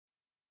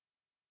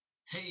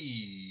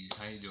Hey,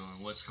 how you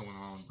doing? What's going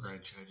on?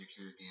 Brad Tragic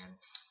here again.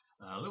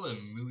 A little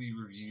bit of movie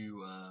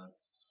review.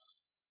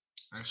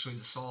 Actually,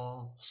 the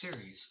Saw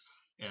series.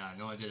 Yeah, I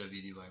know I did a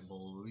video. I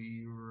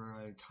believe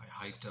I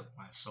hyped up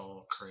my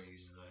Saw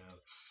craze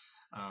though.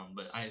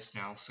 But I've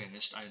now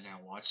finished. I now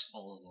watched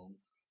all of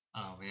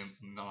them.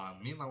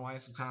 Me and my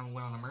wife kind of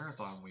went on a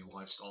marathon. We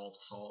watched all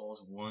the Saws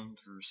 1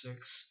 through 6.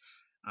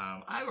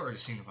 I've already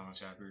seen the final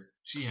chapter.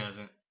 She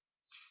hasn't.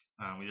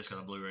 We just got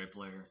a Blu-ray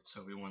player,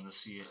 so we wanted to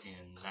see it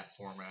in that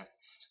format.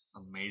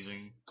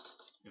 Amazing.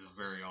 It's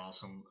very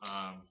awesome.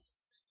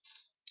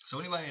 So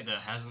anybody that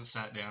hasn't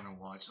sat down and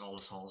watched all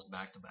the Saws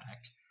back to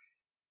back,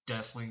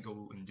 definitely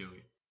go and do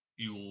it.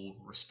 You will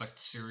respect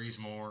the series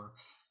more.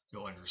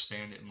 You'll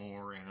understand it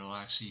more, and it'll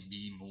actually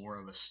be more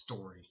of a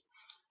story.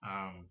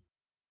 Um,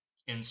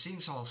 and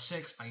seeing Saw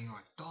 6, I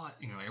thought,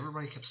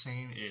 everybody kept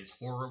saying it's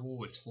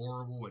horrible, it's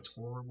horrible, it's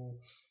horrible.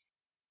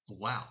 But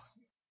wow,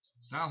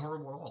 it's not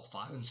horrible at all.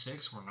 5 and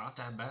 6 were not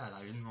that bad.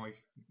 I didn't really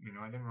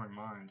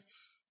mind.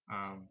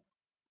 Um,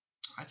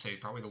 I'd say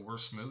probably the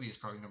worst movie is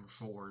probably number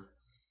 4.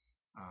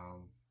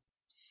 Um,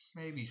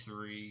 maybe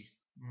 3.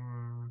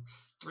 Mm,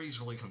 3 is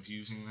really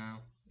confusing now.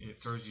 It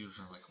throws you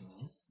for like,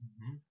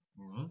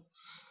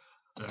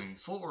 I mean,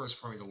 4 is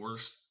probably the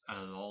worst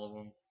out of all of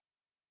them.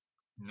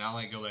 Now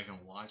I go back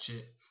and watch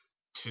it.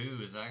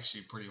 2 is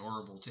actually pretty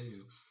horrible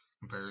too,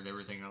 compared to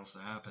everything else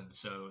that happened.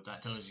 So if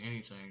that tells you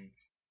anything,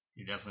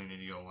 you definitely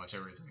need to go and watch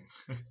everything.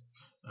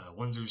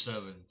 1 through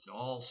 7,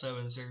 all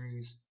 7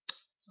 series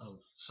of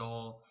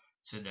Saw.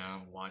 Sit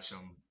down, watch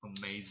them.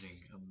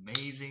 Amazing,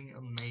 amazing,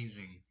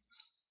 amazing.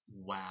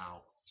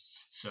 Wow.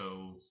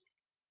 So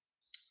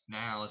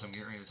now, as I'm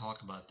getting ready to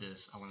talk about this,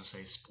 I want to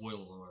say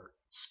spoiler alert.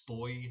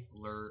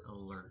 Spoiler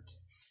alert.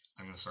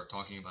 I'm going to start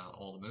talking about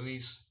all the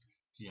movies.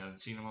 If you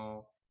haven't seen them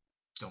all,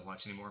 don't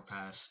watch any more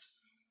past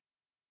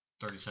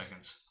 30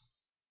 seconds.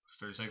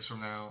 30 seconds from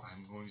now,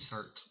 I'm going to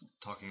start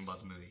talking about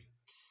the movie.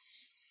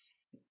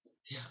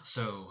 Yeah,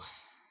 so,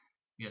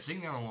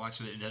 sitting down and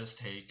watching it does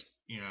take,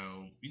 you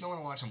don't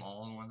want to watch them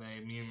all in one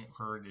day. Me and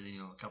her did,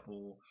 a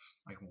couple,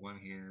 like one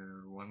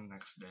here, one the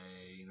next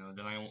day,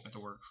 then I went to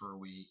work for a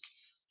week.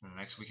 And the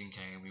next weekend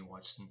came, we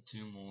watched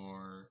 2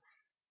 more.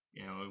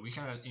 We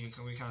kind of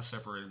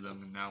separated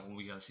them, and now when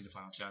we gotta see the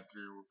final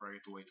chapter, we'll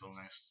probably have to wait till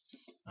my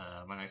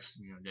next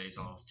days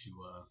off to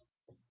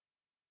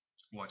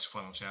watch the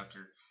final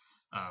chapter.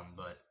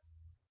 But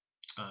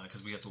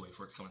because we have to wait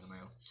for it to come in the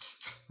mail.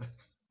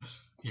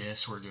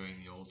 Yes, we're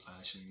doing the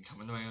old-fashioned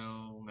come in the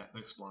mail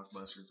Netflix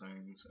blockbuster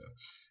thing. So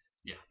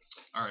yeah.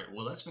 All right.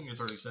 Well, that's been your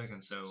 30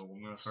 seconds, so I'm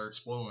gonna start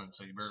spoiling.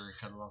 So you better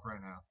cut it off right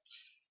now.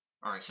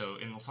 All right.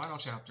 So in the final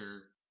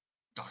chapter,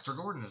 Dr.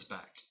 Gordon is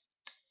back.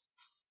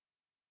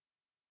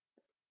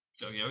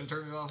 So if you haven't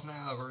turned it off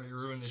now, I've already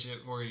ruined the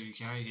shit for you. You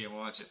can't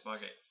watch it.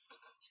 Fuck it.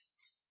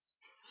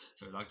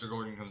 So Dr.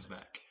 Gordon comes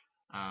back.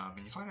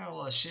 And you find out a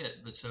lot of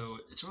shit, but so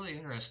it's really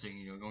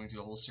interesting, going through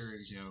the whole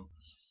series, you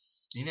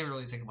never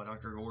really think about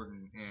Dr.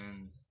 Gordon,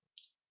 and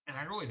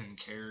I really didn't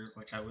care.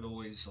 Like I would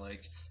always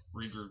like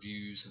read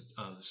reviews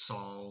of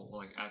Saw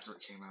like after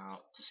it came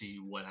out to see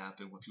what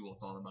happened, what people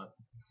thought about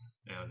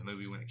the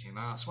movie when it came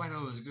out, so I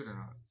know it was good or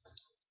not.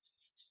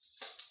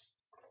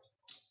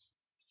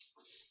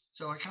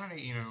 So I kind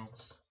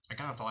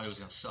of thought it was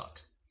gonna suck,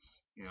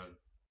 the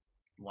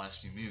last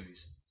few movies,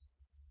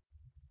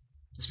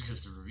 just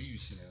because the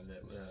reviews,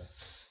 that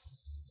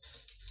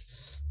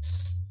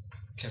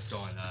kept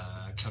on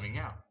coming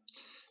out.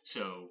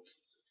 So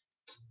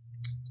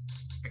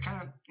I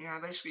kind of,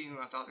 basically,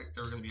 I thought that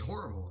they were going to be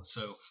horrible.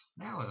 So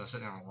now, as I sit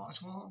down and watch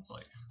them all, it's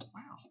like,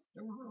 wow, they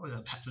weren't really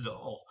that bad at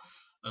all.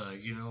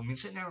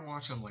 Sitting down and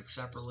watching them like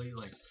separately,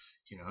 like,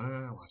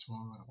 I watch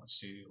one, I watch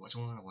two, watch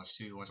one, I watch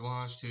two,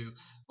 watch two,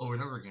 over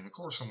and over again. Of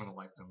course, I'm going to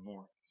like them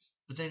more.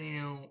 But then,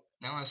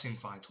 now I've seen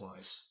 5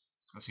 twice,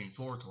 I've seen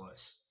 4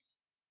 twice,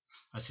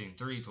 I've seen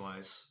 3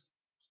 twice,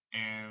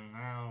 and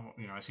now,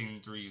 I've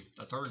seen 3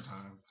 a third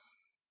time.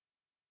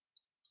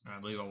 And I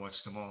believe I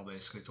watched them all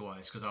basically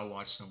twice because I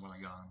watched them when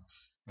I got them.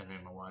 And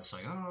then my wife's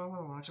like, oh, I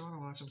want to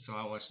watch them. So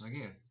I watched them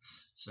again.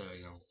 So,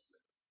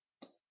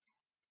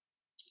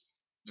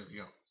 there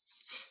you go.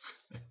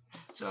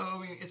 So, I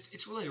mean,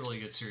 it's really a really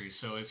good series.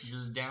 So if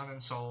you're down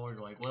in Saw,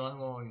 you're like, well, I've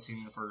only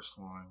seen the first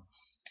one,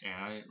 and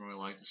I didn't really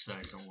like the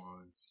second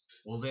one.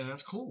 Well, then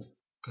that's cool.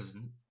 Cause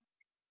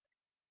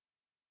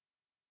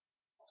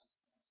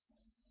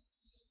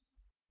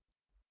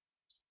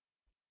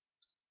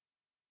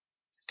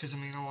I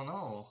mean, all in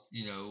all,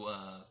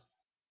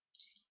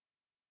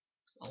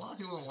 a lot of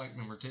people don't like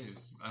number 2.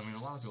 I mean,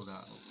 a lot of people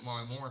don't.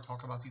 More I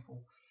talk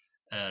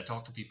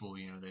to people,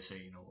 they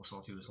say,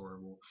 Saw 2 is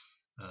horrible,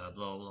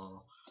 blah,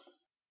 blah.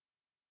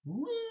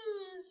 Woo!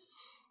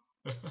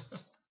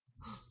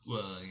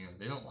 Well,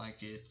 they don't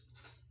like it.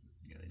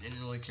 They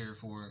didn't really care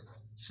for it.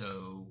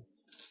 So,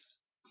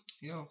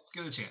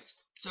 give it a chance.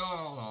 So,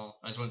 all in all,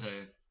 I just want to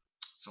say,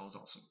 Saul's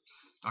awesome.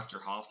 Dr.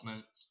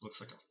 Hoffman looks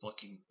like a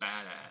fucking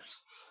badass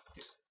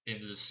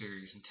into the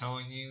series. I'm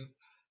telling you,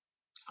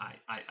 I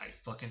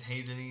fucking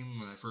hated him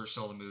when I first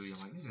saw the movie. I'm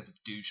like, this guy's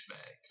a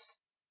douchebag.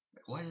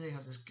 Like, why do they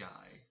have this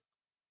guy,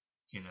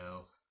 you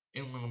know,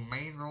 in one of the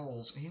main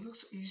roles? And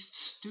he's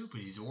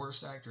stupid. He's the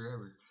worst actor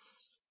ever.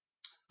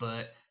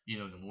 But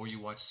the more you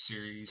watch the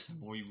series, the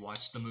more you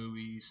watch the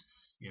movies,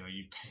 you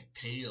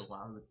pay a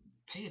lot of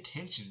pay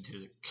attention to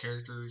the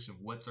characters and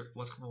what's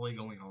really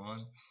going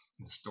on,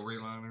 and the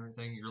storyline and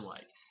everything. You're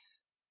like,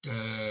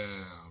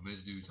 damn,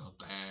 this dude's a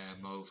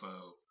bad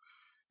mofo.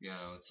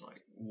 It's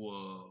like,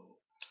 whoa.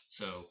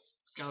 So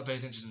gotta pay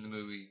attention to the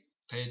movie.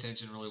 Pay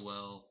attention really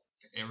well,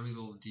 every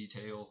little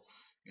detail,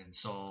 and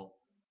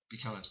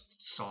become a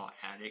Saw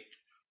addict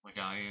like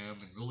I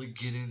am, and really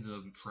get into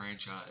the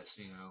franchise.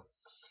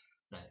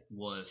 That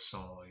was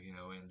Saw.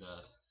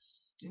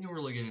 And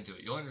really get into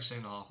it. You'll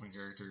understand the Hoffman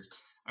character.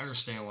 I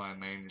understand why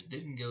Amanda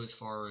didn't go as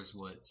far as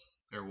what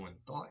everyone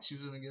thought she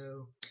was gonna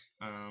go.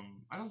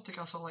 I don't think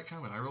I saw that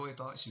coming. I really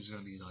thought she was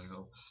gonna be like,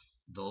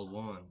 the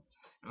one.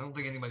 I don't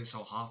think anybody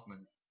saw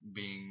Hoffman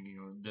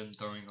being, them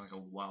throwing like a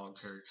wild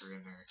character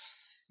in there.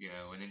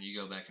 And then you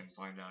go back and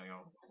find out,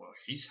 well,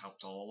 he's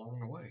helped all along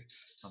the way.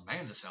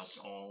 Amanda's helped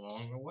all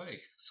along the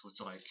way. So it's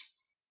like,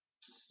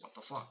 what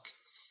the fuck?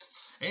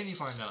 And you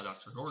find out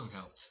Dr. Gordon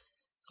helped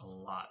a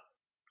lot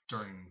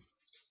during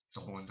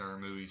the whole entire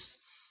movies.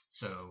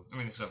 So, I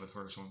mean, except for the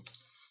first one.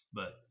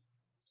 But,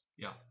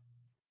 yeah.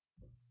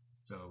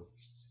 So,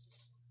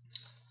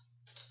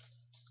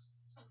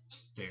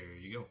 there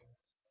you go.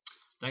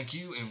 Thank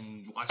you,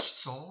 and watch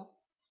Saw.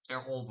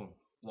 All of them.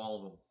 All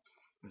of them.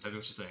 And tell me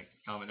what you think.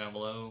 Comment down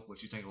below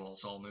what you think of all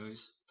Saw movies.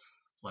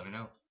 Let me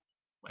know.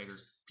 Later,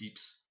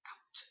 peeps.